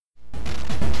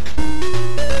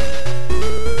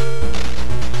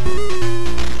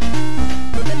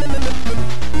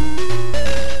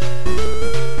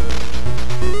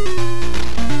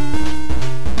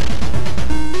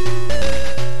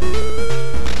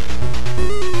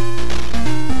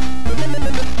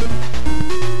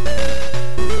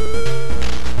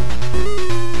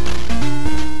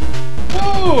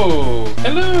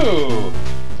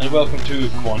welcome to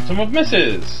Quantum of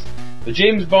Misses, the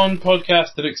James Bond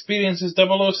podcast that experiences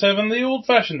 007 the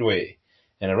old-fashioned way,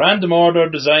 in a random order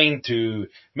designed to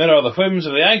mirror the whims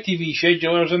of the ITV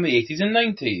schedulers in the 80s and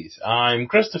 90s. I'm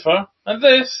Christopher, and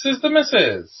this is the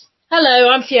Misses. Hello,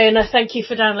 I'm Fiona. Thank you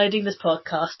for downloading this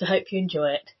podcast. I hope you enjoy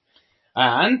it.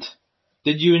 And,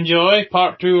 did you enjoy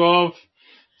part 2 of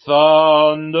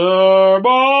Thunderball?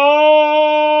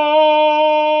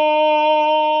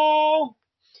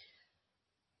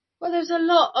 Well, there's a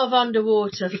lot of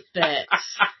underwater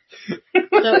bits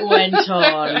that went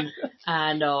on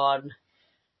and on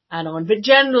and on. But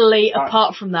generally,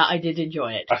 apart from that, I did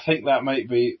enjoy it. I think that might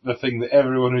be the thing that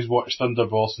everyone who's watched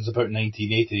Thunderball since about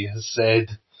 1980 has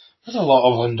said. There's a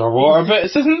lot of underwater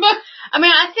bits, isn't there? I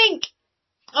mean, I think,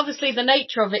 obviously, the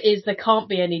nature of it is there can't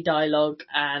be any dialogue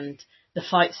and the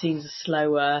fight scenes are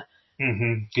slower.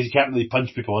 Because you can't really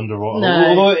punch people underwater. No.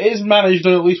 Although it is managed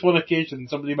on at least one occasion,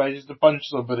 somebody manages to punch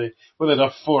somebody with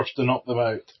enough force to knock them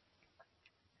out.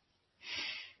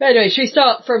 But anyway, should we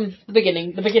start from the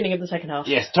beginning of the second half?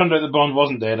 Yes, turned out the Bond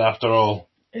wasn't dead after all.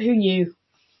 Who knew?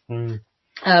 And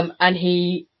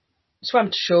he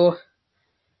swam to shore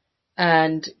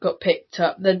and got picked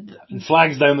up. And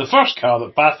flags down the first car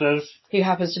that passes. Who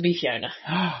happens to be Fiona.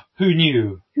 Who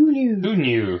knew? Who knew? Who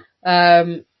knew?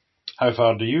 How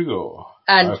far do you go?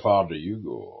 And how far do you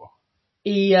go?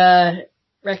 He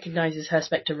recognises her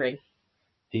Spectre ring.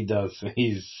 He does.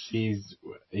 He's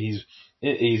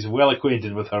well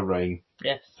acquainted with her ring.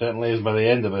 Yes. Certainly is by the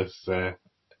end of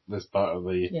this part of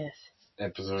the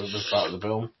episode, this part of the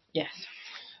film. Yes.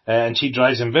 And she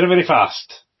drives him very, very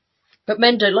fast. But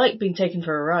men don't like being taken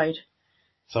for a ride.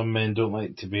 Some men don't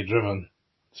like to be driven.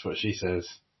 That's what she says.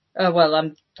 Oh, well,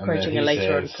 I'm quoting a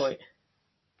later on point.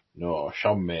 No,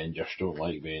 some men just don't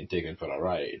like being taken for a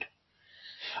ride.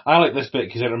 I like this bit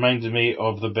because it reminds me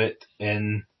of the bit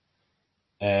in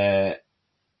Dr.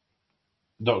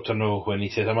 No when he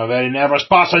says, I'm a very nervous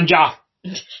passenger.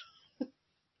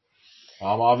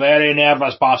 I'm a very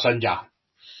nervous passenger.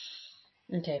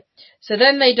 Okay. So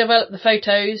then they develop the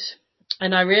photos,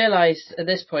 and I realised at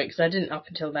this point, because I didn't up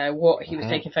until now, what he was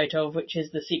taking a photo of, which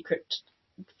is the secret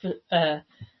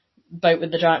boat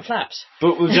with the giant flaps.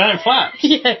 Boat with giant flaps?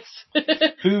 Yes.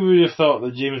 Who would have thought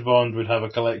that James Bond would have a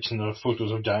collection of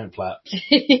photos of giant flaps?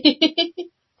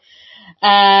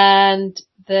 And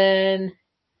then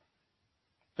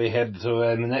they head. So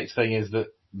then the next thing is that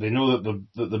they know that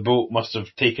the boat must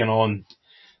have taken on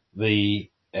the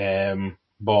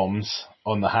bombs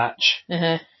on the hatch.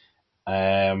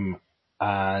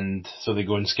 And so they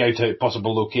go and scout out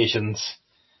possible locations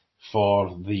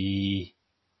for the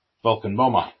Vulcan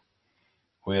bomber,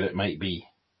 where it might be.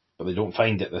 But they don't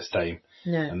find it this time.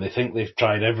 No. And they think they've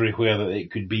tried everywhere that it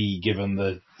could be, given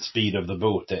the speed of the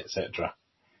boat, etc.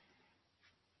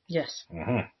 Yes.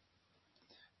 Then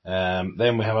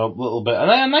we have a little bit,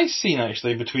 a nice scene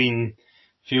actually, between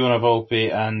Fiona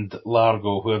Volpe and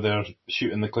Largo, where they're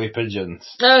shooting the clay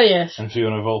pigeons. Oh, yes. And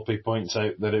Fiona Volpe points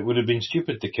out that it would have been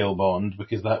stupid to kill Bond,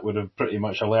 because that would have pretty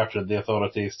much alerted the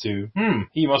authorities to,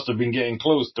 he must have been getting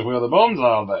close to where the bombs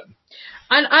are then.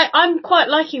 And I'm quite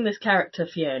liking this character,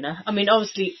 Fiona. I mean,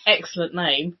 obviously, excellent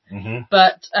name,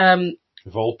 but...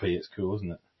 Volpe, it's cool,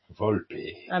 isn't it?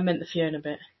 Volpe. I meant the Fiona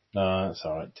bit. No, that's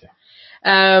alright too.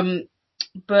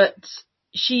 But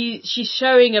she's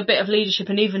showing a bit of leadership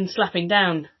and even slapping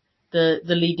down the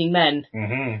leading men,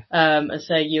 and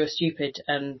saying you're stupid,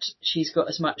 and she's got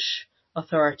as much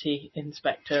authority in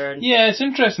Spectre. And yeah, it's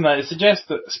interesting that it suggests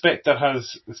that Spectre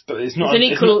has, it's not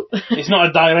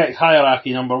a direct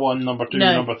hierarchy, number 1, number 2,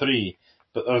 number 3,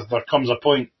 but there comes a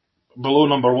point below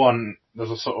number 1, there's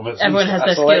a sort of everyone has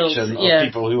their selection skills, of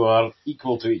people who are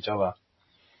equal to each other.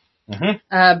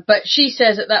 But she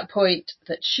says at that point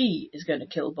that she is going to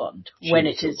kill Bond when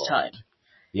it is time.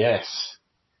 Yes.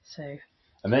 So.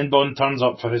 And then Bond turns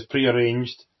up for his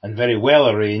prearranged and very well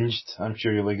arranged, I'm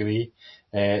sure you'll agree,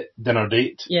 dinner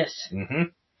date. Yes.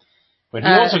 When he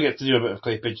also gets to do a bit of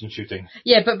clay pigeon shooting.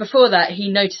 Yeah, but before that he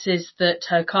notices that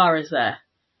her car is there.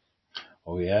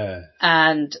 Oh yeah.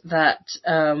 And that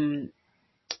and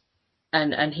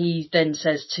he then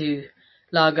says to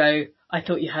Largo, I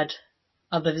thought you had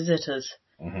other visitors.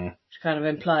 Kind of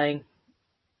implying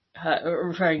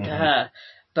referring to her,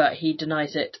 but he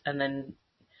denies it, and then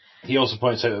he also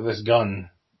points out that this gun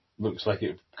looks like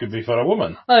it could be for a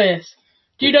woman. Oh yes.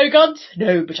 Do you know guns?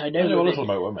 No, but I know a little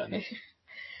about women.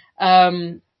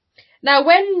 Now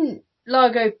when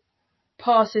Largo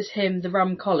passes him the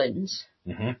Rum Collins,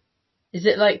 is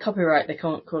it like copyright? They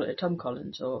can't call it a Tom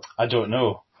Collins, or I don't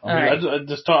know.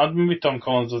 Maybe Tom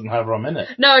Collins doesn't have rum in it.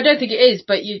 No, I don't think it is,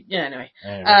 but anyway.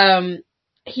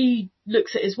 He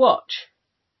looks at his watch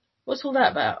What's all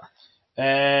that about?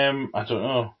 I don't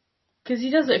know. Because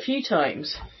he does it a few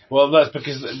times. Well, that's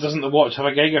because doesn't the watch have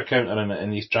a Geiger counter in it,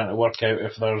 and he's trying to work out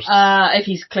if there's... If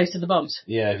he's close to the bombs.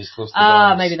 Yeah, if he's close to the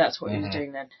bombs. Maybe that's what he was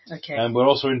doing then. Okay. And we're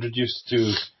also introduced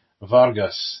to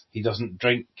Vargas. He doesn't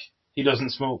drink. He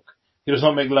doesn't smoke. He does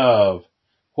not make love.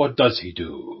 What does he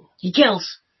do? He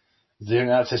kills. Do you think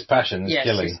that's his passion, is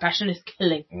killing? Yes, his passion is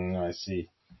killing. I see.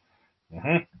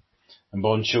 And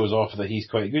Bond shows off that he's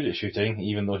quite good at shooting,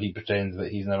 even though he pretends that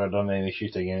he's never done any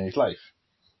shooting in his life.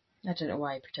 I don't know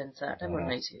why he pretends that. Everyone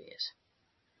knows who he is.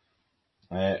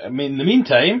 In the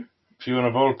meantime,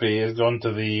 Fiona Volpe has gone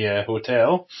to the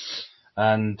hotel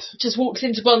and... Just walks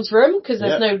into Bond's room, because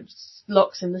there's no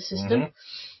locks in the system.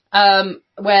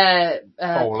 Where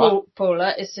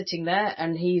Paula is sitting there,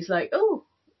 and he's like, oh,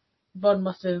 Bond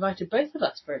must have invited both of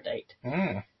us for a date.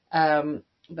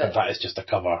 But that is just a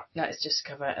cover. That is just a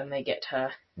cover, and they get her.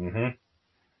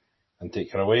 And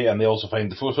take her away, and they also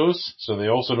find the photos, so they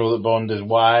also know that Bond is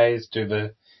wise to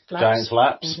the giant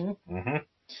flaps.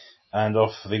 And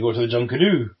off they go to the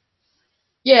Junkanoo.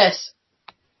 Yes.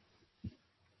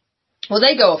 Well,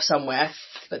 they go off somewhere,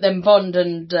 but then Bond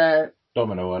and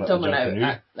Domino at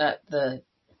the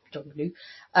Junkanoo.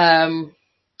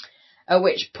 At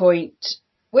which point,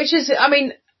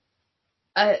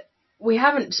 we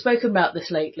haven't spoken about this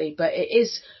lately, but it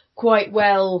is quite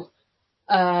well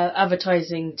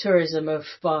advertising tourism of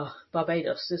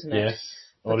Barbados, isn't it? Yes,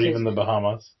 or even the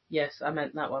Bahamas. Yes, I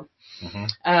meant that one.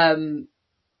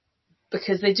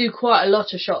 Because they do quite a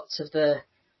lot of shots of the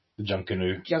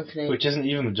Junkanoo. Which isn't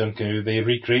even the Junkanoo. They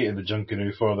recreated the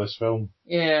Junkanoo for this film.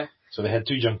 Yeah. So they had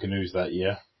 2 Junkanoos that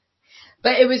year.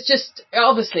 But it was just,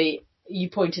 obviously, you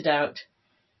pointed out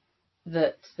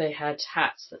that they had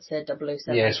hats that said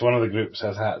 007. Yes, one of the groups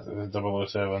has hats that says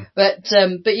 007.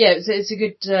 But yeah, it's a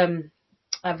good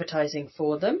advertising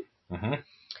for them. Would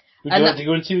you like to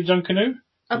go and see the Junkanoo?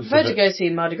 I prefer to go see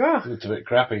Mardi Gras. It's a bit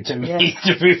crappy to me,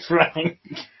 to be frank.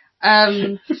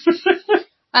 And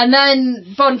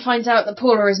then Bond finds out that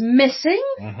Paula is missing.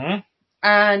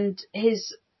 And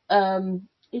his...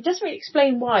 he doesn't really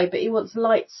explain why, but he wants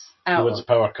lights out. He wants a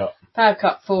power cut. Power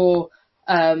cut for...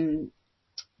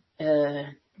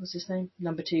 what's his name?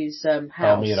 Number 2's house.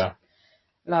 Palmyra.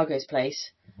 Largo's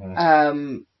place.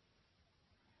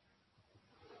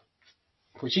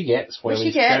 Which he gets while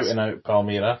he's scouting out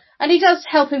Palmyra. And he does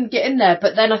help him get in there,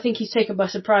 but then I think he's taken by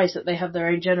surprise that they have their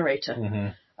own generator.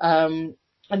 And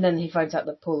then he finds out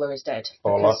that Paula is dead.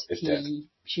 Paula is dead.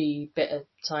 She bit a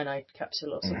cyanide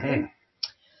capsule or something.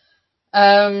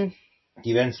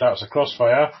 He then starts a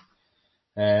crossfire.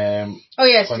 When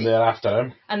they're after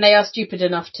him. And they are stupid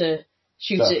enough to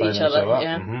shoot at each other.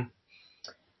 Yeah.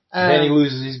 Then he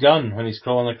loses his gun when he's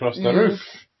crawling across the roof.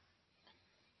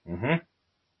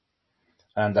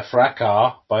 And a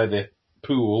fracas by the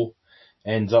pool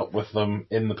ends up with them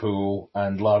in the pool,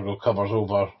 and Largo covers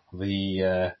over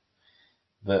that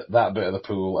bit of the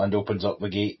pool and opens up the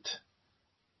gate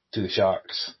to the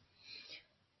sharks.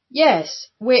 Yes,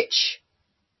 which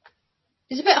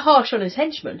is a bit harsh on his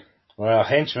henchmen. Well,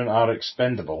 henchmen are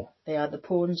expendable. They are the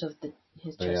pawns of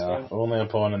his chess game. They are only a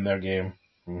pawn in their game.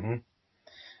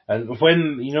 And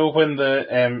when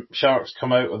the sharks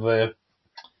come out of the...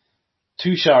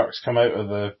 2 sharks come out of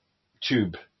the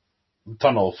tube,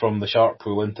 tunnel from the shark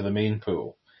pool into the main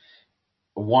pool.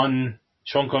 One,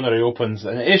 Sean Connery opens,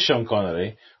 and it is Sean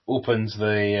Connery, opens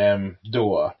the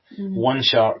door. One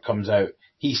shark comes out,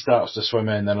 he starts to swim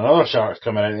in, then another shark's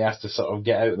coming out and he has to sort of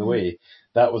get out of the way.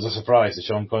 That was a surprise to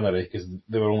Sean Connery, because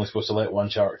they were only supposed to let 1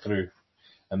 shark through,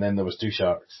 and then there was 2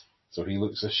 sharks. So he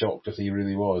looks as shocked as he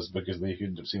really was, because they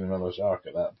couldn't have seen another shark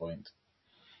at that point.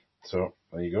 So,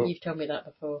 there you go. You've told me that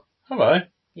before. Have I?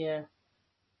 Yeah.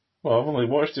 Well, I've only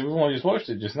watched it. We've only just watched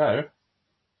it just now.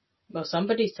 Well,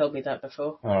 somebody's told me that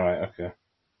before. Alright, okay.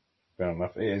 Fair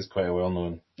enough. It is quite a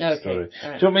well-known story.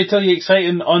 Right. Do you want me to tell you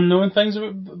exciting unknown things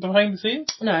behind the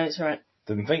scenes? No, it's alright.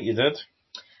 Didn't think you did.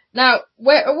 Now, at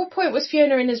what point was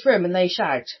Fiona in his room and they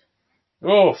shagged?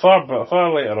 Oh, far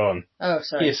later on. Oh,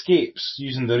 sorry. He escapes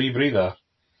using the rebreather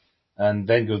and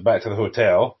then goes back to the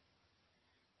hotel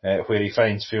where he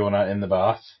finds Fiona in the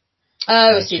bath.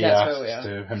 Oh, I see, that's where we are.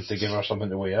 To him to give her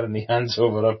something to wear, and he hands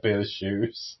over a pair of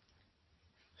shoes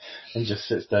and just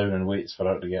sits down and waits for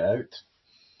her to get out.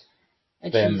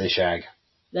 And then they shag.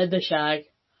 Then they shag.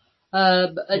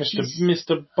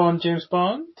 Mr. Bond, James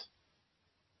Bond?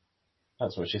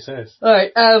 That's what she says.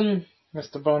 Alright,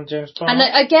 Mr. Bond, James Bond.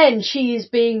 And again, she is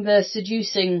being the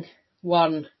seducing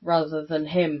one rather than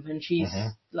him, and she's,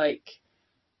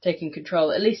 taking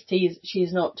control. At least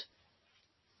she's not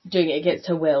doing it against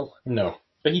her will. No,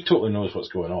 but he totally knows what's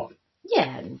going on.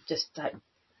 Yeah, and just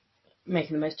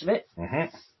making the most of it.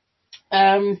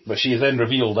 But she is then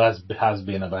revealed as has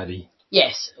been a baddie.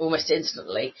 Yes, almost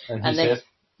instantly. And he says,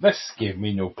 "This gave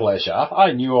me no pleasure.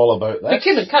 I knew all about this. For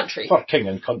king and country. For king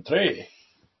and country."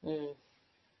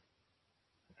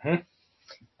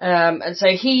 And so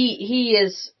he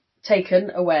is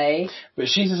taken away. But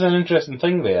she says an interesting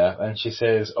thing there, and she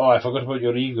says, "Oh, I forgot about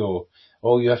your ego.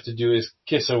 All you have to do is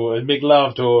kiss her and make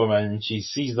love to him," and she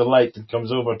sees the light and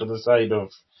comes over to the side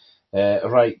of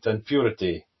right and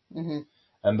purity.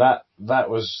 And that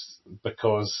was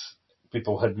because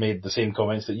people had made the same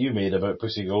comments that you made about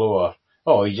Pussy Galore.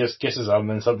 Oh, he just kisses her and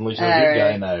then suddenly she's a good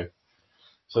guy now.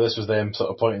 So this was them sort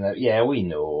of pointing out, yeah, we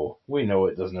know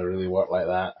it doesn't really work like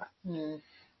that.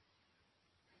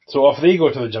 So off they go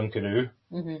to the Junkanoo,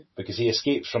 because he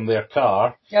escapes from their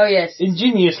car. Oh, yes.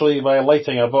 Ingeniously by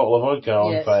lighting a bottle of vodka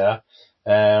on fire.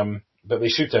 But they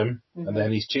shoot him, and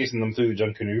then he's chasing them through the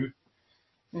Junkanoo,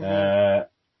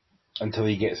 until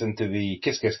he gets into the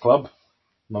Kiss Kiss Club.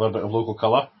 Another bit of local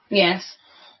colour. Yes.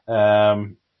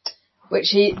 But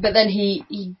then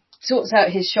he sorts out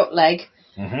his shot leg,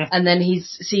 and then he's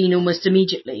seen almost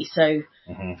immediately, so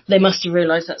they must have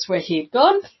realised that's where he had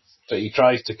gone. So he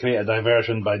tries to create a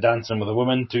diversion by dancing with a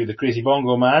woman to the Crazy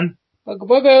Bongo Man. Bongo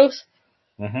Bongos.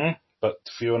 But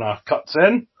Fiona cuts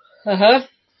in.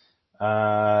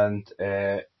 And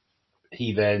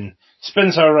he then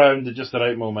spins her around at just the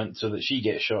right moment so that she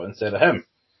gets shot instead of him.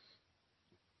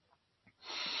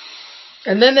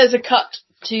 And then there's a cut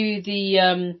to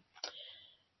the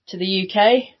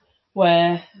UK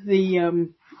where the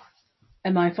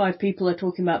MI5 people are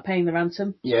talking about paying the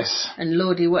ransom. Yes. And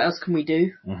Lordy, what else can we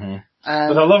do? With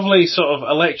a lovely sort of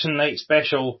election night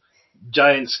special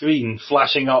giant screen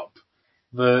flashing up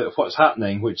what's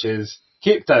happening, which is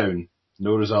Cape Town,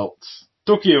 no results.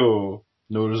 Tokyo,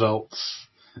 no results.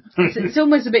 It's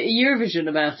almost a bit of Eurovision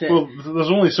about it. Well,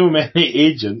 there's only so many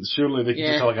agents. Surely they could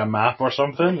just have like a map or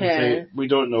something and say, we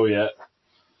don't know yet.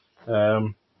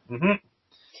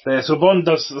 So Bond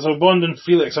and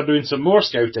Felix are doing some more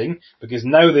scouting because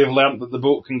now they've learnt that the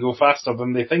boat can go faster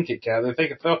than they think it can. They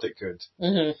thought it could.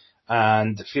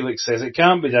 And Felix says it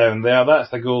can't be down there.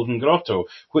 That's the Golden Grotto,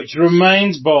 which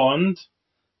reminds Bond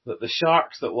that the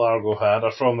sharks that Largo had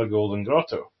are from the Golden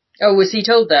Grotto. Oh, was he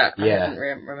told that? Yeah. I didn't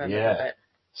remember that bit.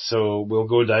 So we'll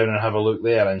go down and have a look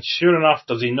there. And sure enough,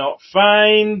 does he not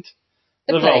find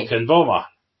the Vulcan bomber?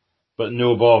 But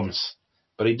no bombs.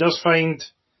 But he does find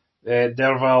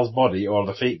Derval's body, or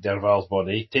the fake Derval's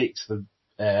body, takes the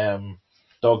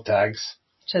dog tags.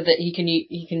 So that he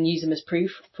can use them as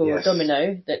proof for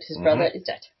Domino that his brother is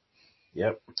dead.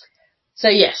 Yep. So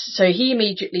he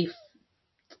immediately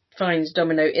finds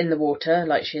Domino in the water,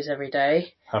 like she is every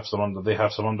day. They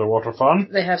have some underwater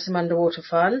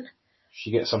fun. She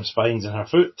gets some spines in her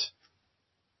foot.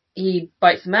 He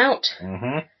bites them out.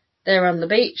 They're on the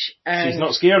beach. And she's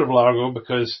not scared of Largo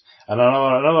because, and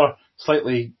another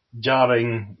slightly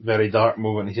jarring, very dark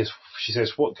moment, she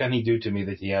says, what can he do to me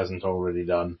that he hasn't already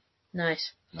done?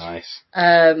 Nice.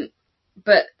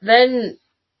 But then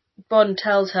Bond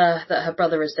tells her that her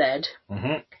brother is dead.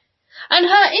 And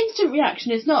her instant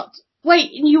reaction is not,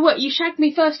 wait, you shagged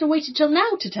me first and waited till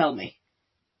now to tell me.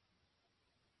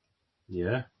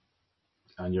 Yeah.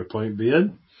 And your point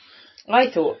being?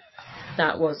 I thought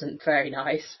that wasn't very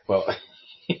nice. Well,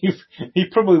 he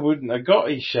probably wouldn't have got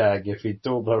his shag if he'd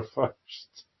told her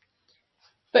first.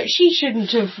 But she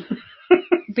shouldn't have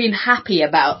been happy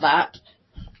about that.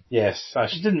 Yes,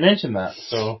 she didn't mention that,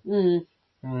 so.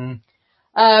 And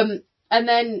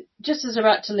then, just as they're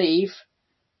about to leave,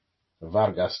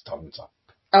 Vargas turns up.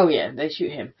 Oh yeah, they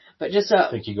shoot him. But just I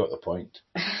think you got the point.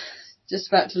 Just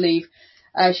about to leave,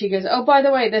 she goes, oh, by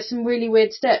the way, there's some really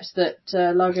weird steps that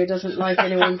Largo doesn't like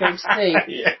anyone going to see.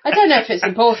 Yeah. I don't know if it's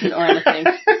important or anything.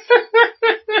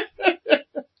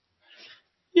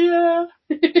 Yeah,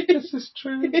 this is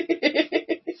true.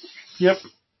 Yep.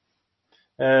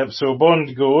 So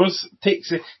Bond goes,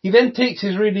 he then takes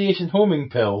his radiation homing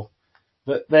pill,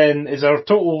 that then is a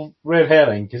total red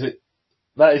herring, because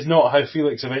that is not how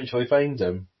Felix eventually finds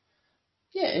him.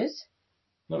 Yeah, it is.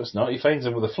 No, it's not. He finds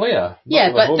him with a flare.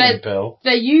 Yeah, but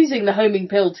they're using the homing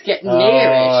pill to get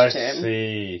nearish to him. I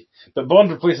see. But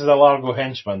Bond replaces a Largo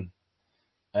henchman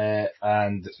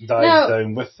and dives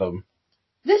down with them.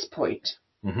 This point,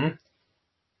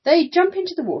 they jump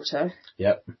into the water.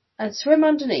 Yep. And swim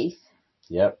underneath.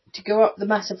 Yep. To go up the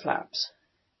massive flaps.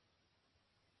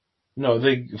 No,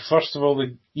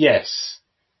 yes.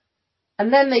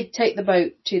 And then they take the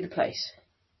boat to the place.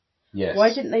 Yes. Why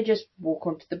didn't they just walk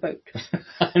onto the boat?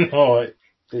 I know, it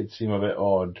did seem a bit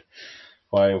odd.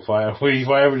 Why are we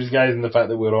disguising the fact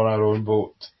that we're on our own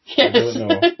boat? Yes. I don't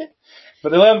know. But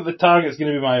they learn that the target's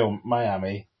going to be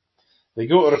Miami. They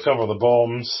go to recover the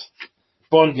bombs.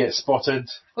 Bond gets spotted.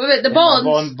 Well, the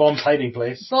Bond's hiding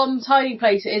place. Bond's hiding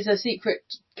place is a secret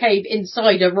cave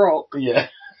inside a rock. Yeah.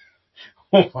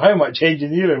 How much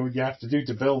engineering would you have to do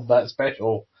to build that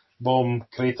special bomb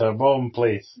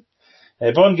place?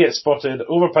 Bond gets spotted,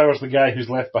 overpowers the guy who's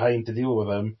left behind to deal with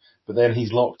him, but then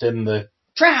he's locked in the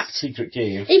trapped secret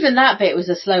cave. Even that bit was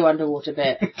a slow underwater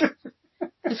bit.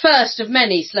 The first of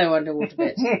many slow underwater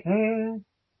bits.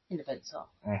 Independence Hall.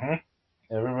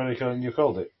 Everybody you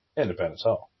called it Independence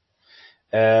Hall.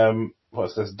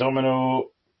 What's this?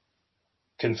 Domino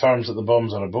confirms that the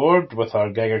bombs are aboard with her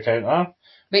Geiger counter.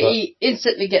 But he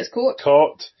instantly gets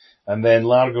caught. And then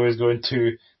Largo is going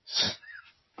to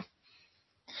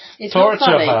it's torture not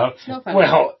funny. her. It's not funny.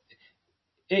 Well,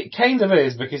 it kind of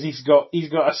is, because he's got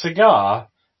a cigar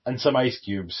and some ice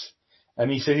cubes. And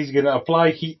he says he's going to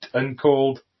apply heat and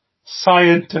cold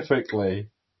scientifically.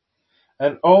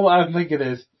 And all I'm thinking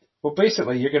is, well,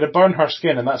 basically, you're going to burn her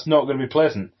skin, and that's not going to be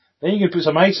pleasant. Then you can put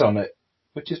some ice on it,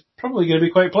 which is probably going to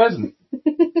be quite pleasant,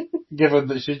 given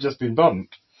that she's just been burnt.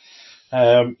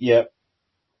 Yeah.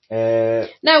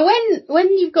 Now, when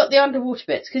you've got the underwater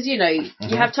bits, because, you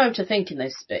have time to think in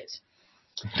those bits,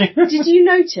 did you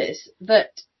notice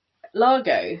that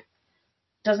Largo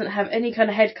doesn't have any kind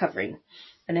of head covering,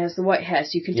 and has the white hair,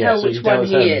 so you can tell which one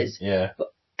he is? Yeah.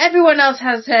 But everyone else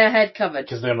has their head covered.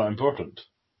 Because they're not important.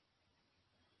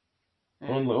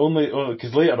 Only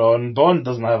because later on, Bond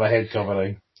doesn't have a head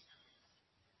covering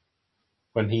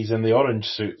when he's in the orange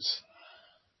suits.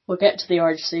 We'll get to the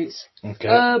orange suits. Okay.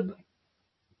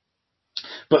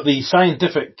 But the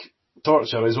scientific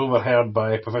torture is overheard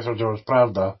by Professor George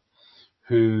Pravda,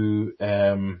 who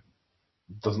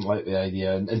doesn't like the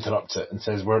idea and interrupts it and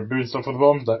says, "We're doing stuff with the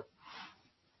bombs now."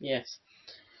 Yes.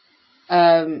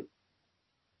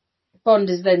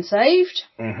 Bond is then saved.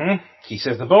 He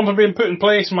says the bombs are being put in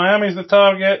place. Miami's the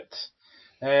target.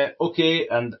 Okay,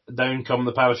 and down come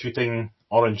the parachuting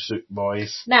orange suit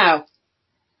boys. Now,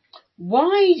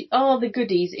 why are the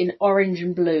goodies in orange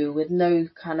and blue with no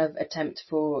kind of attempt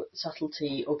for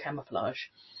subtlety or camouflage?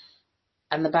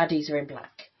 And the baddies are in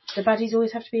black. Do baddies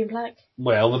always have to be in black?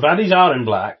 Well, the baddies are in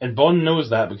black, and Bond knows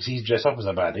that because he's dressed up as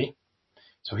a baddie.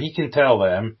 So he can tell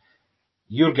them,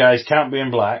 your guys can't be in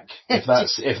black if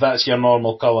that's your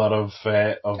normal colour of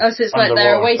so it's like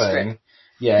their away strip.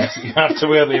 Yes, you have to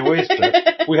wear the away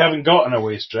strip. We haven't got an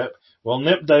away strip. We'll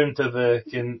nip down to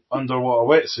the underwater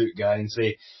wetsuit guy and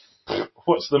say,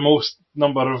 what's the most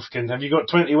number of, have you got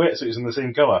 20 wetsuits in the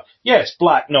same colour? Yes,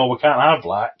 black. No, we can't have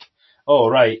black. Oh,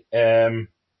 right.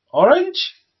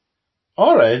 Orange?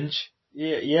 Orange?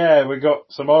 Yeah, we got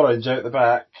some orange out the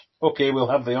back. Okay, we'll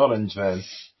have the orange then.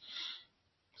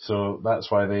 So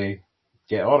that's why they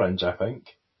get orange, I think.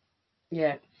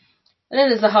 Yeah. And then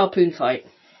there's the harpoon fight.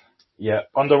 Yeah,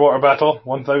 underwater battle.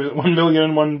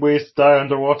 1,000,001 ways to die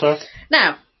underwater.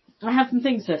 Now, I have some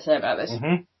things to say about this.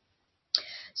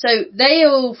 So they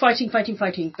all fighting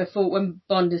before, when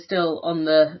Bond is still on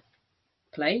the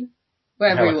plane,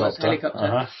 wherever he was,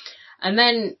 helicopter. And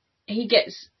then he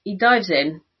dives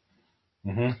in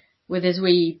with his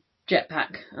wee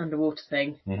jetpack underwater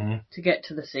thing to get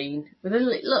to the scene with a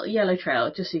little yellow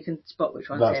trail, just so you can spot which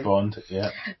one's him. That's Bond,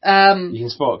 yeah. You can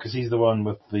spot because he's the one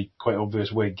with the quite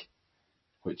obvious wig,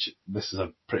 which this is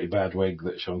a pretty bad wig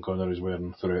that Sean Connery is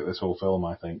wearing throughout this whole film,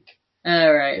 I think.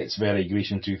 Oh, right. It's very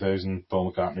Grecian 2000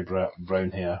 Paul McCartney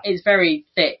brown hair. It's very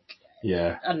thick.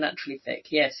 Yeah. Unnaturally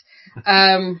thick, yes.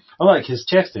 Unlike his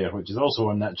chest hair, which is also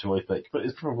unnaturally thick, but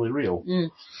it's probably real.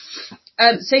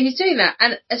 So he's doing that,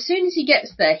 and as soon as he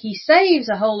gets there, he saves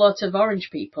a whole lot of orange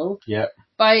people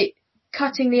by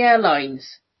cutting the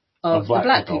airlines of the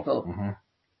black people.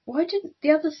 Why didn't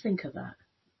the others think of that?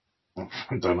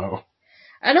 I don't know.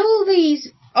 And all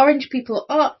these orange people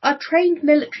are trained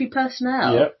military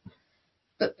personnel. Yep.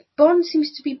 But Bond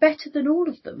seems to be better than all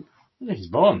of them. Yeah, he's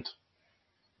Bond.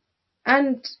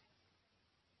 And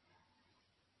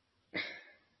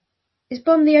is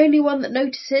Bond the only one that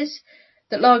notices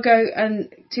that Largo and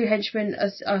two henchmen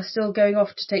are still going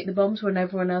off to take the bombs when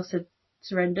everyone else had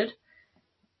surrendered?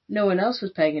 No one else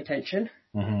was paying attention.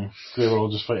 They were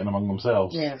all just fighting among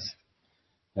themselves. Yes.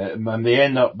 And they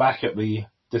end up back at the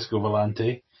Disco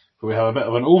Volante, where we have a bit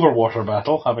of an overwater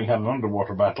battle, having had an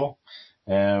underwater battle.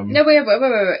 No,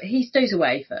 wait. He stays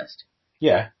away first.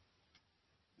 Yeah.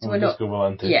 So we're not. Disco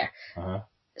Volante. Yeah.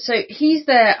 So he's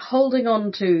there holding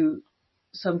on to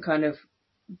some kind of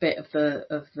bit of the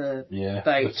boat.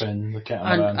 The fin, the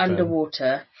catamaran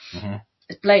underwater.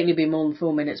 It's blatantly been more than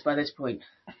 4 minutes by this point.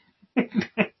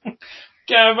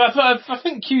 Yeah, but I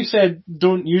think Q said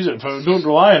don't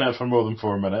rely on it for more than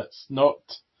 4 minutes, not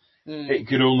it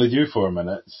could only do 4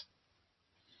 minutes.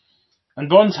 And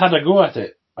Bond's had a go with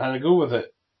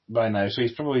it by now, so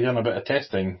he's probably done a bit of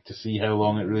testing to see how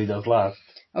long it really does last.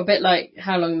 A bit like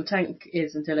how long the tank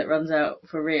is until it runs out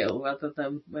for real, rather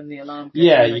than when the alarm goes.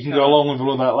 Yeah, you can go along with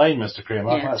below that line, Mr.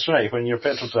 Kramer. Yeah. That's right, when your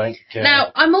petrol tank...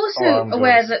 now, I'm also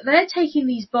aware that they're taking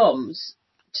these bombs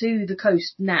to the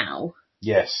coast now.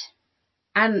 Yes.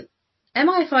 And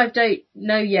MI5 don't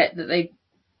know yet that they're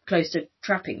close to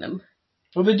trapping them.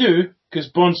 Well, they do, because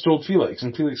Bond's told Felix,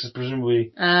 and Felix has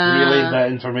presumably relayed that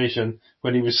information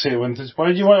when he was saying,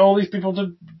 why do you want all these people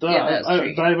to die out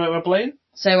of a plane?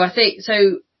 So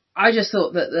I just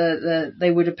thought that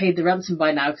they would have paid the ransom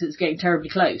by now because it's getting terribly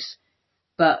close.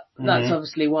 But that's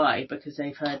obviously why, because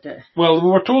they've heard it. Well, we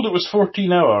were told it was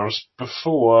 14 hours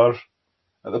before,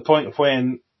 at the point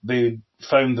when they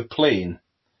found the plane.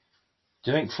 Do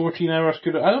you think 14 hours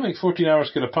I don't think 14 hours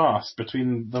could have passed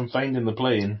between them finding the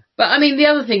plane. But, I mean, the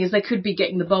other thing is they could be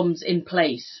getting the bombs in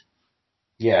place.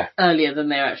 Yeah. Earlier than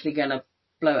they're actually going to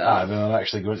blow it up. They're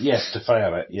actually going, yes, to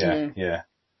fire it, yeah.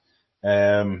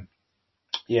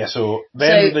 So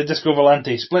then the Disco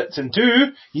Volante splits in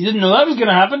two. You didn't know that was going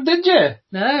to happen, did you?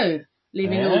 No.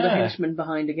 Leaving all the henchmen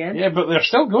behind again. Yeah, but they're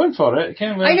still going for it.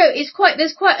 I know, there's quite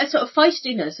a sort of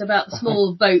feistiness about the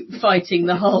small boat fighting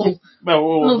the whole...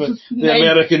 the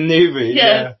American Navy,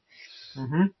 yeah.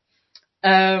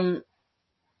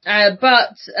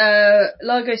 But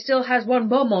Largo still has one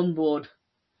bomb on board.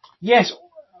 Yes,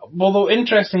 although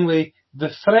interestingly, the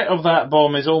threat of that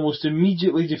bomb is almost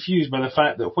immediately diffused by the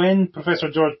fact that when Professor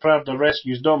George Pravda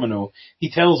rescues Domino, he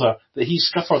tells her that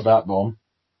he's scuppered that bomb.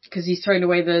 Because he's thrown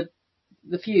away the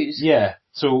fuse. Yeah,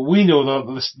 so we know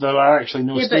that there are actually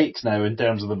no stakes now in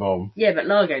terms of the bomb. Yeah, but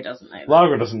Largo doesn't know that.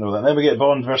 Largo doesn't know that. Then we get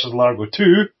Bond versus Largo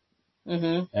 2.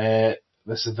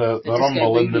 This is the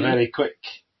rumble in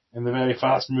the very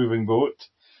fast moving boat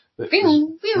that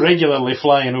is regularly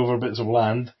flying over bits of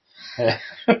land.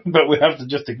 But we have to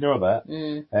just ignore that.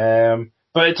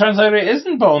 But it turns out it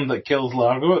isn't Bond that kills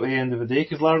Largo at the end of the day,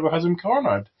 because Largo has him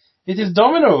cornered. It is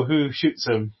Domino who shoots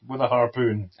him with a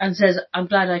harpoon. And says, I'm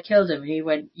glad I killed him. He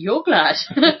went, you're glad.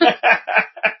 That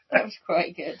was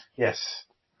quite good. Yes.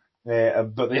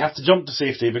 But they have to jump to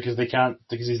safety because they can't,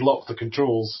 because he's locked the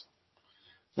controls.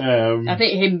 I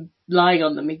think him lying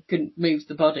on them, he couldn't move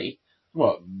the body.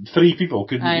 What? 3 people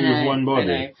couldn't move one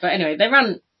body. I know. But anyway,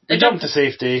 they jump to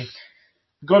safety.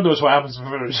 God knows what happens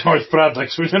with George Braddock,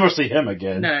 because we never see him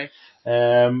again.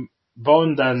 No.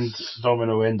 Bond and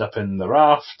Domino end up in the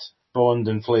raft. Bond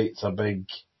inflates a big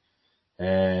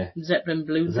Zeppelin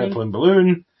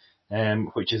balloon,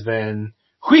 which is then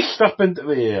whisked up into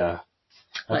the air.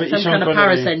 Like some kind of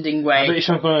parascending way. I bet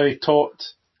Sean Connery taught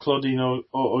Claudine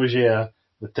Auger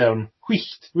the term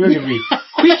whisked. We're going to be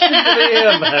whisked into the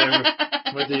air now,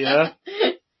 my dear.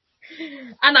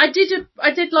 And I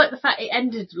did like the fact it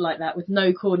ended like that with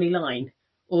no corny line.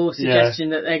 Or suggestion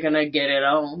that they're going to get it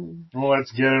on. Well,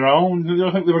 let's get it on. I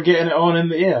don't think they were getting it on in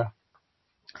the air.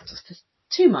 There's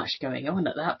too much going on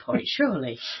at that point,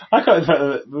 surely. I can't think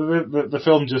that the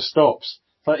film just stops.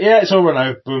 It's like, yeah, it's over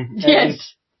now. Boom.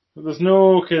 Yes. There's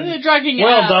no... They're dragging it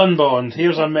well out. done, Bond.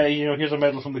 Here's a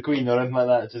medal from the Queen or anything like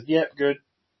that. It's just, yep, good.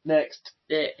 Next.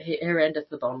 Here endeth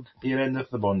the Bond. Here endeth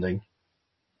the bonding.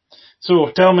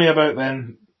 So, tell me about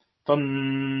then...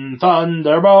 Thunderball!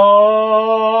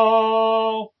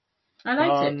 I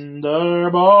liked it.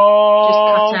 Thunderball! Just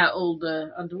cut out all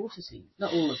the underwater scenes.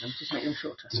 Not all of them, just make them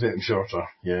shorter. Just make them shorter,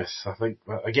 yes. I think,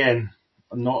 again,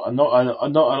 not an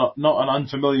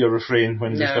unfamiliar refrain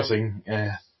when discussing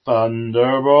Thunderball. Can you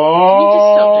just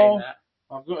stop doing that?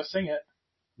 I've got to sing it.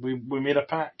 We made a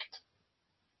pact.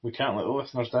 We can't let the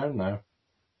listeners down now.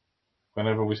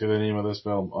 Whenever we say the name of this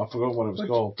film. I forgot what it was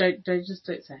called. Don't say it. Just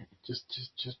don't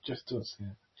say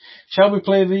it. Shall we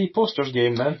play the posters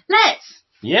game then? Let's!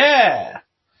 Yeah!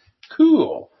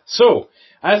 Cool. So,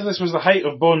 as this was the height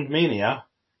of Bond mania...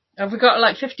 Have we got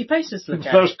like 50 posters to look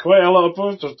at? There's quite a lot of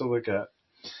posters to look at.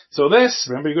 So this,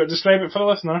 remember you've got to describe it for the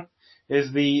listener,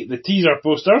 is the teaser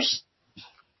posters.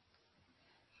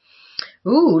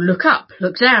 Ooh, look up,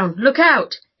 look down, look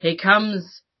out! Here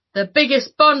comes the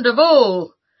biggest Bond of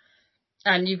all!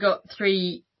 And you've got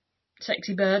 3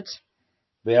 sexy birds.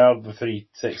 They are the 3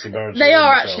 sexy birds. They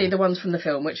are actually the ones from the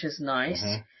film, which is nice.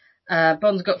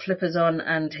 Bond's got flippers on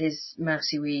and his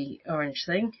mousy wee orange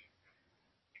thing.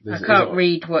 I can't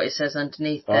read what it says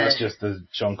underneath there. That's just the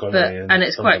Sean Connery. And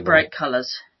it's quite bright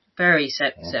colours. Very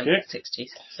 60s,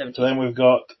 70s. So then we've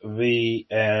got the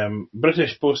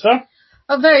British poster.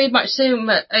 Oh, very much so.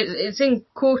 It's in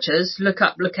quarters. Look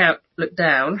up, look out, look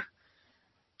down.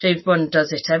 James Bond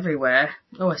does it everywhere.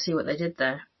 Oh, I see what they did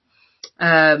there.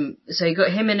 So you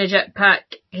got him in a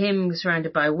jetpack, him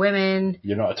surrounded by women.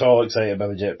 You're not at all excited by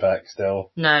the jetpack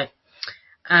still. No.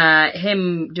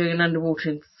 Him doing an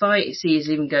underwater fight. See, he's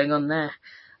even going on there.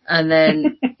 And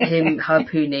then him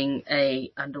harpooning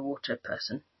a underwater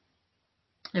person.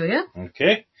 There we go.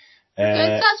 Okay.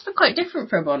 That's quite different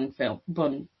for a Bond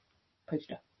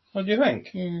poster. What do you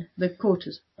think? Yeah, the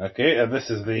quarters. Okay, this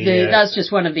is the... That's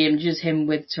just one of the images, him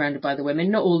surrounded by the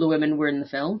women. Not all the women were in the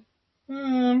film.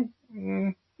 No.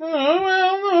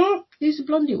 Who's the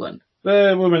blondie one?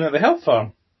 The woman at the health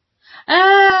farm.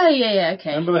 Ah, yeah,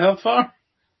 okay. Remember the health farm?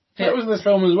 That was in this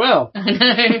film as well. I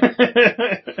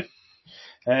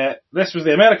know. This was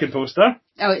the American poster.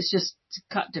 Oh, it's just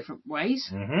cut different ways.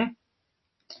 Mm-hmm.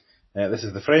 This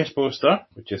is the French poster,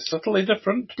 which is subtly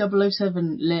different.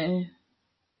 007,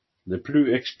 Le plus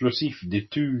explosif de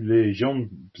tous les James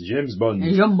Bond.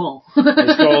 Jambon.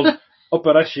 It's called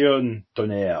Opération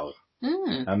Tonnerre.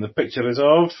 Mm. And the picture is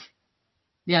of...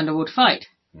 The underwater fight.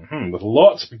 Mm-hmm, with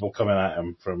lots of people coming at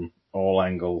him from all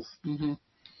angles. Mm-hmm.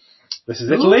 This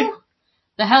is Italy. Ooh,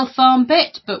 the health farm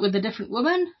bit, but with a different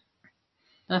woman.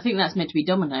 I think that's meant to be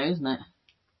Domino, isn't it?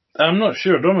 I'm not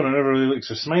sure. Domino never really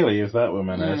looks as smiley as that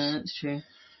woman is. Yeah, that's true.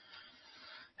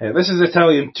 This is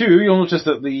Italian too. You'll notice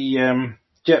that the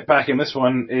jetpack in this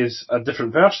one is a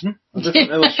different version, a different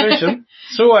illustration.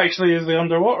 So actually is the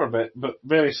underwater bit, but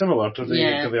very similar to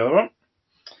the other one.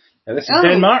 This is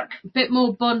Denmark. A bit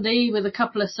more Bondy with a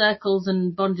couple of circles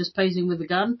and Bond just posing with a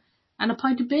gun. And a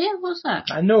pint of beer? What's that?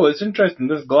 I know, it's interesting,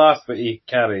 this glass that he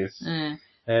carries Yeah.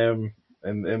 in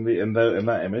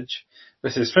that image.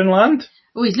 This is Finland.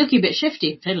 Oh, he's looking a bit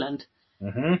shifty in Finland.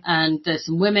 Mm-hmm. And there's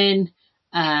some women,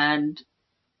 and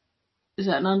is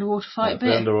that an underwater fight bit?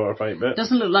 The underwater fight bit.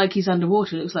 Doesn't look like he's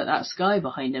underwater, it looks like that sky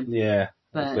behind him. Yeah,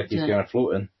 but, looks like he's kind of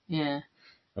floating. Yeah.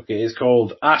 Okay, it's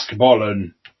called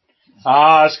Askbollen.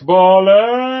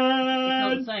 Askbollen! It's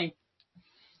not the same.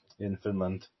 In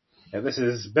Finland. This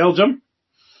is Belgium.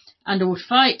 Underwater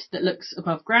fight that looks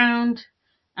above ground,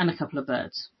 and a couple of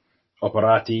birds.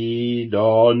 Operati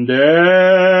Donde.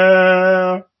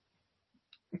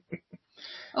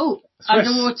 Oh, Swiss.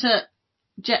 underwater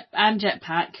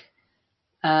jetpack,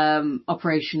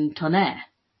 Operation Tonnerre.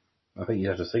 I think you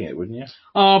have to sing it, wouldn't you?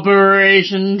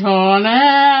 Operation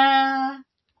Tonnerre.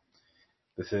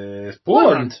 This is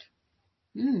Poland.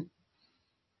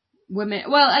 Women.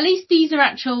 Well, at least these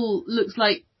are looks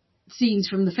like scenes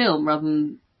from the film rather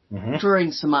than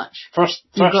drawing so much. First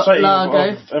got sighting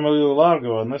Largo. of Emilio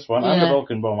Largo on this one, and the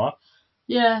Vulcan bomber.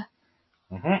 Yeah.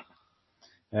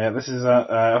 This is,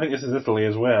 I think this is Italy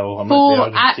as well.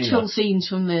 4 actual scenes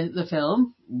from the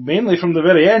film. Mainly from the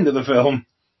very end of the film.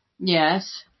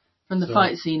 Yes. From the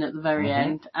fight scene at the very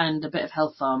end, and a bit of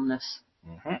health farmness.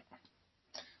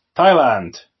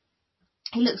 Thailand.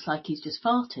 He looks like he's just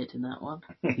farted in that one.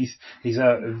 he's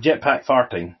a jetpack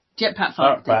farting. Jetpack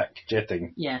farting. Fartback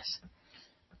jetting. Yes.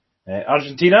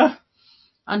 Argentina.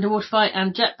 Underwater fight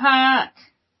and jetpack.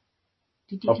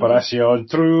 Operación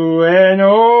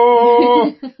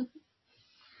Trueno.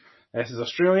 This is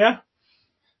Australia.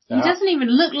 He doesn't even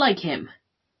look like him.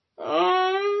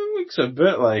 Looks a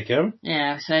bit like him.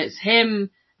 Yeah, so it's him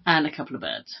and a couple of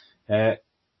birds.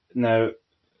 Now,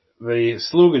 the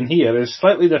slogan here is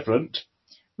slightly different.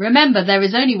 Remember, there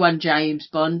is only one James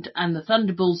Bond, and the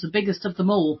Thunderball's the biggest of them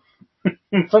all.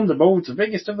 Thunderball's the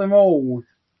biggest of them all.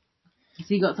 Has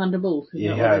he got Thunderball? He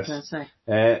has.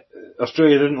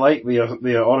 Australia didn't like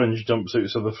the orange jumpsuit,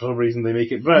 so for some reason they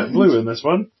make it blue in this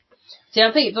one. See,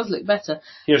 I think it does look better.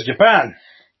 Here's Japan.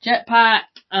 Jetpack,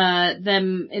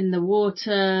 them in the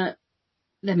water,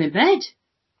 them in bed.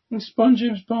 James Bond.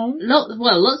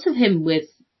 Lots of him with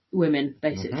women,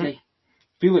 basically.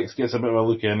 Felix gets a bit of a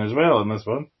look in as well in this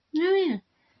one. Oh, yeah.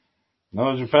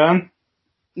 Another Japan.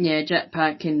 Yeah,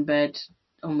 jetpack in bed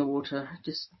on the water.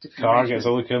 Just different. Car gets a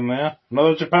look in there.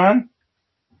 Another Japan.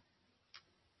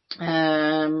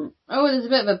 There's a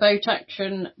bit of a boat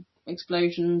action,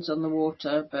 explosions on the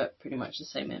water, but pretty much the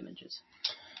same images.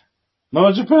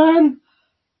 Another Japan.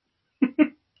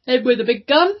 Him with a big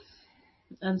gun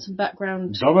and some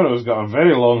background. Domino's got a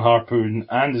very long harpoon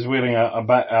and is wearing a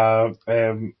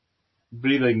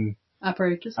breathing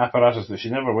apparatus that she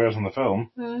never wears in the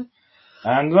film.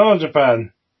 And another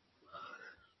Japan.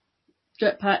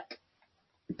 Jetpack,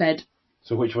 bed.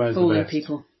 So which one is the all best?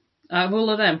 People. All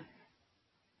of them.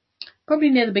 Probably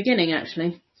near the beginning,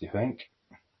 actually. Do you think?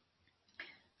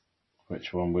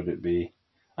 Which one would it be?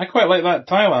 I quite like that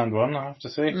Thailand one, I have to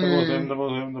say. 007.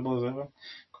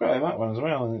 Quite like that one as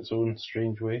well in its own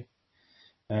strange way.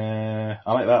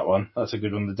 I like that one. That's a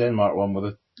good one. The Denmark one with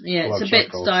the it's a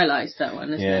bit stylised, that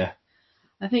one, isn't it?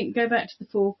 I think go back to the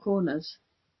Four Corners.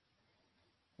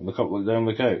 Look up, look down,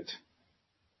 look out.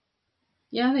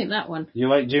 Yeah, I think that one. You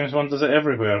like James Bond Does It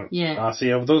Everywhere? Yeah. I see,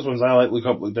 of those ones I like Look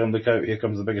Up, Look Down, Look Out, Here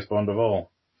Comes the Biggest Bond of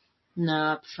All. No,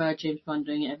 I prefer James Bond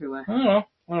Doing It Everywhere. Oh, well.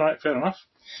 Alright, fair enough.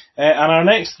 And our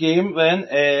next game then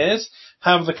is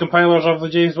have the compilers of the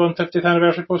James Bond 50th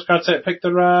anniversary postcard set pick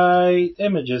the right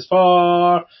images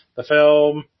for the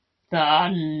film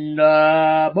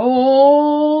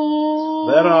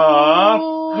Thunderball. There are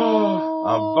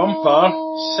a bumper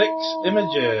 6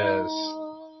 images.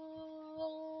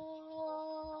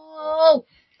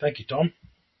 Thank you, Tom.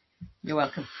 You're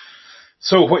welcome.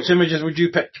 So, which images would you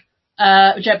pick?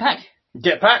 Jetpack.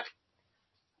 Jetpack.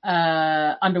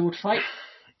 Underwater fight.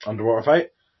 Underwater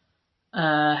fight.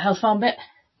 Health farm bit.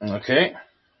 Okay.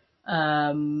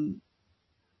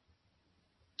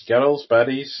 Girls,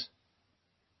 baddies.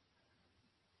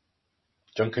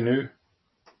 Junkanoo.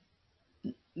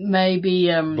 Maybe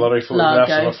blurry photographs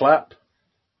Largo. of a flap.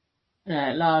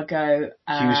 Largo.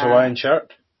 Hugh's Hawaiian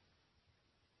shirt.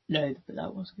 No, but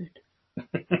that was good.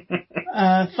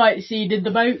 Fight scene in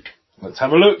the boat. Let's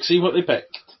have a look, see what they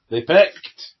picked. They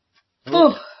picked...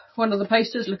 one of the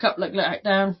posters. Look up, look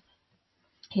down.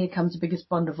 Here comes the biggest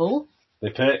Bond of all.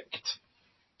 They picked...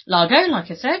 Largo, like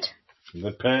I said.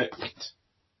 They picked...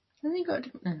 I think got a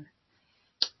different...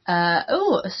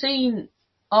 No. A scene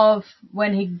of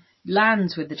when he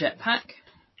lands with the jetpack.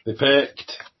 They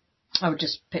picked... Oh,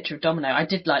 just picture of Domino. I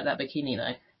did like that bikini,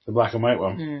 though. The black and white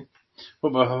one. Mm. What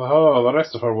about the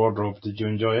rest of her wardrobe? Did you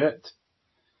enjoy it?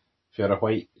 If you had a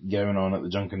white gown on at the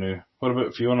Junkanoo. What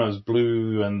about Fiona's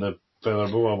blue and the feather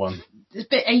boa one? It's a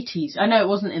bit 80s. I know it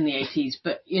wasn't in the 80s,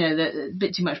 but, you know, a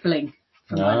bit too much bling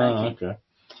for my liking. Okay.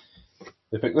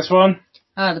 They picked this one.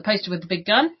 The poster with the big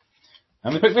gun.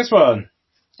 And they picked this one.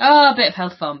 A bit of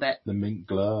health farm bit. The mint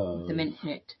glove. The mint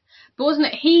knit. But wasn't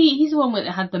it, he's the one that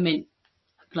had the mint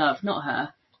glove, not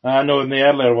her. No, in the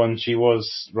earlier one, she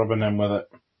was rubbing him with it.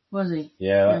 Was he?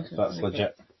 Yeah, that's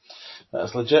legit.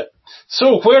 That's legit.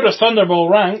 So, where does Thunderball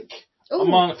rank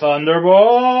among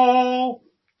Thunderball?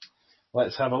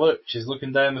 Let's have a look. She's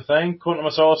looking down the thing. Quantum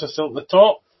of Solace is still at the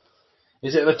top.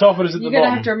 Is it at the top or is it at the bottom? You're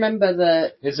going to have to remember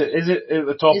the... Is it at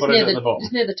the top or is it at the bottom?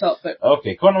 It's near the top, but...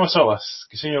 Okay, Quantum of Solace,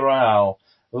 Casino Royale,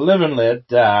 Live and Let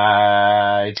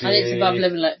Die. I think it's above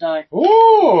Live and Let Die.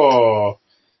 Ooh!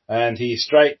 And he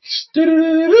strikes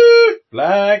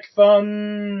Black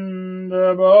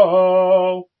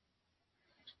Thunderball.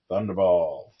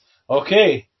 Thunderball.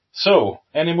 Okay, so,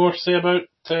 any more to say about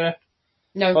no.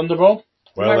 Thunderball?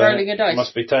 Well, rolling a dice. It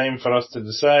must be time for us to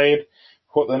decide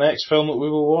what the next film that we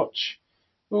will watch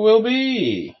will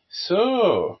be.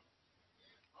 So,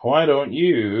 why don't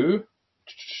you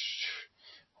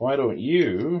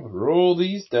roll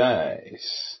these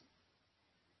dice?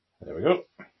 There we go.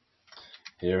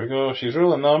 Here we go. She's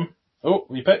rolling them. Oh,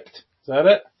 we picked. Is that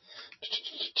it?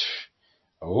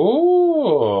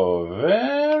 Oh,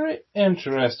 very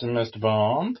interesting, Mr.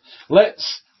 Bond.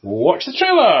 Let's watch the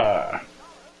trailer.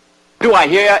 Do I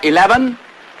hear 11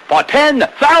 for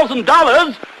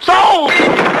 $10,000 sold?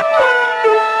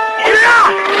 Yeah!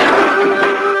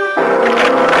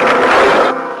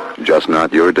 Just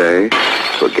not your day?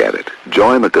 Forget it.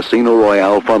 Join the Casino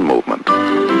Royale fun movement.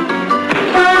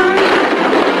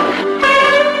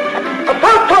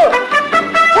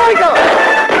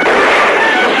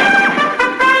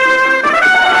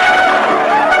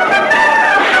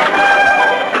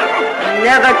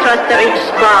 Never trust a rich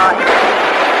spot.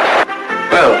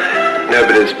 Well,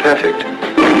 nobody's perfect.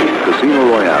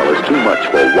 Casino Royale is too much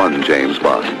for one James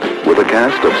Bond, with a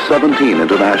cast of 17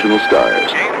 international stars.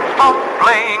 James Bond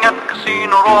playing at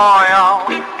Casino Royale.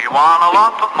 He won a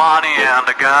lot of money and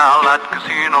a girl at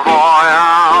Casino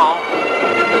Royale.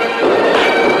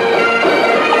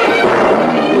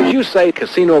 Would you say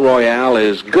Casino Royale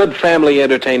is good family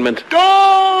entertainment?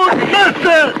 Don't miss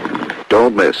it!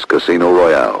 Don't miss Casino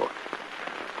Royale.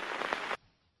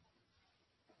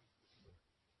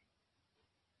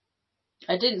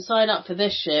 I didn't sign up for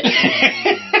this shit.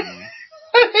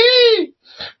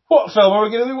 What film are we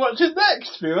going to be watching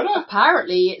next, Fiona?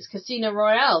 Apparently it's Casino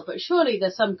Royale, but surely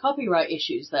there's some copyright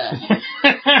issues there.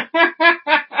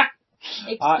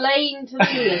 Explain to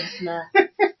the listener.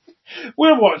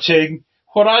 We're watching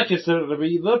what I consider to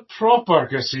be the proper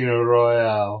Casino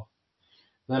Royale.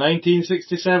 The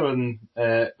 1967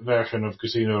 version of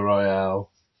Casino Royale.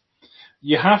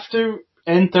 You have to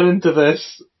enter into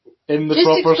this in the just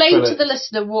proper explain spirit. to the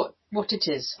listener what it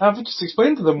is. I've just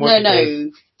explained to them what it is.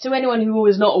 No. to anyone who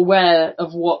is not aware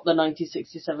of what the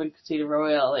 1967 Casino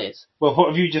Royale is, Well, what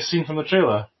have you just seen from the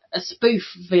trailer? a spoof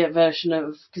version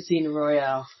of Casino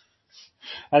Royale.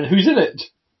 And who's in it?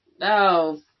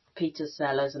 Oh, Peter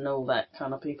Sellers and all that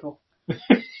kind of people.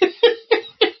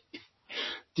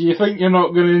 Do you think you're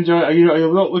not going to enjoy it? Are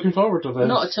you not looking forward to this?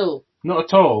 Not at all. Not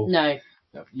at all? No.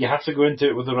 You have to go into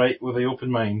it with the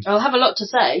open mind. I'll have a lot to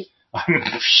say. I'm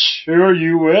sure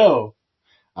you will.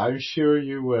 I'm sure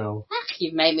you will.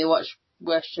 You've made me watch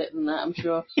worse shit than that, I'm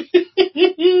sure.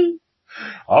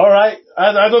 Alright,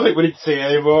 I don't think we need to say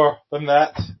any more than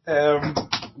that.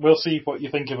 We'll see what you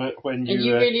think of it when you... And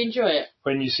you really enjoy it?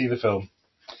 When you see the film.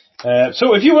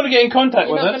 So if you want to get in contact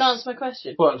with us... You're not going to answer my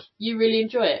question. What? You really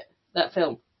enjoy it, that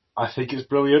film? I think it's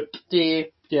brilliant. Do you?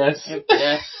 Yes.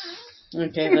 Yeah.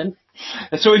 Okay then.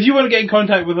 So if you want to get in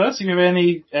contact with us, if you have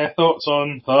any thoughts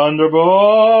on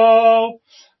Thunderball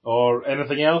or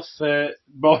anything else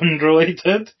Bond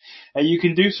related, you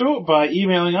can do so by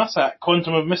emailing us at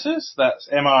quantumofmisses, that's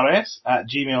MRS,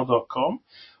 @gmail.com,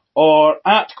 or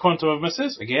at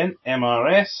quantumofmisses, again,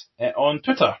 MRS, on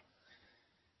Twitter.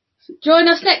 Join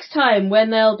us next time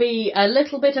when there'll be a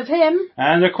little bit of him.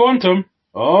 And a quantum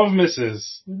of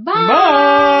Mrs.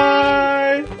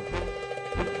 Bye! Bye!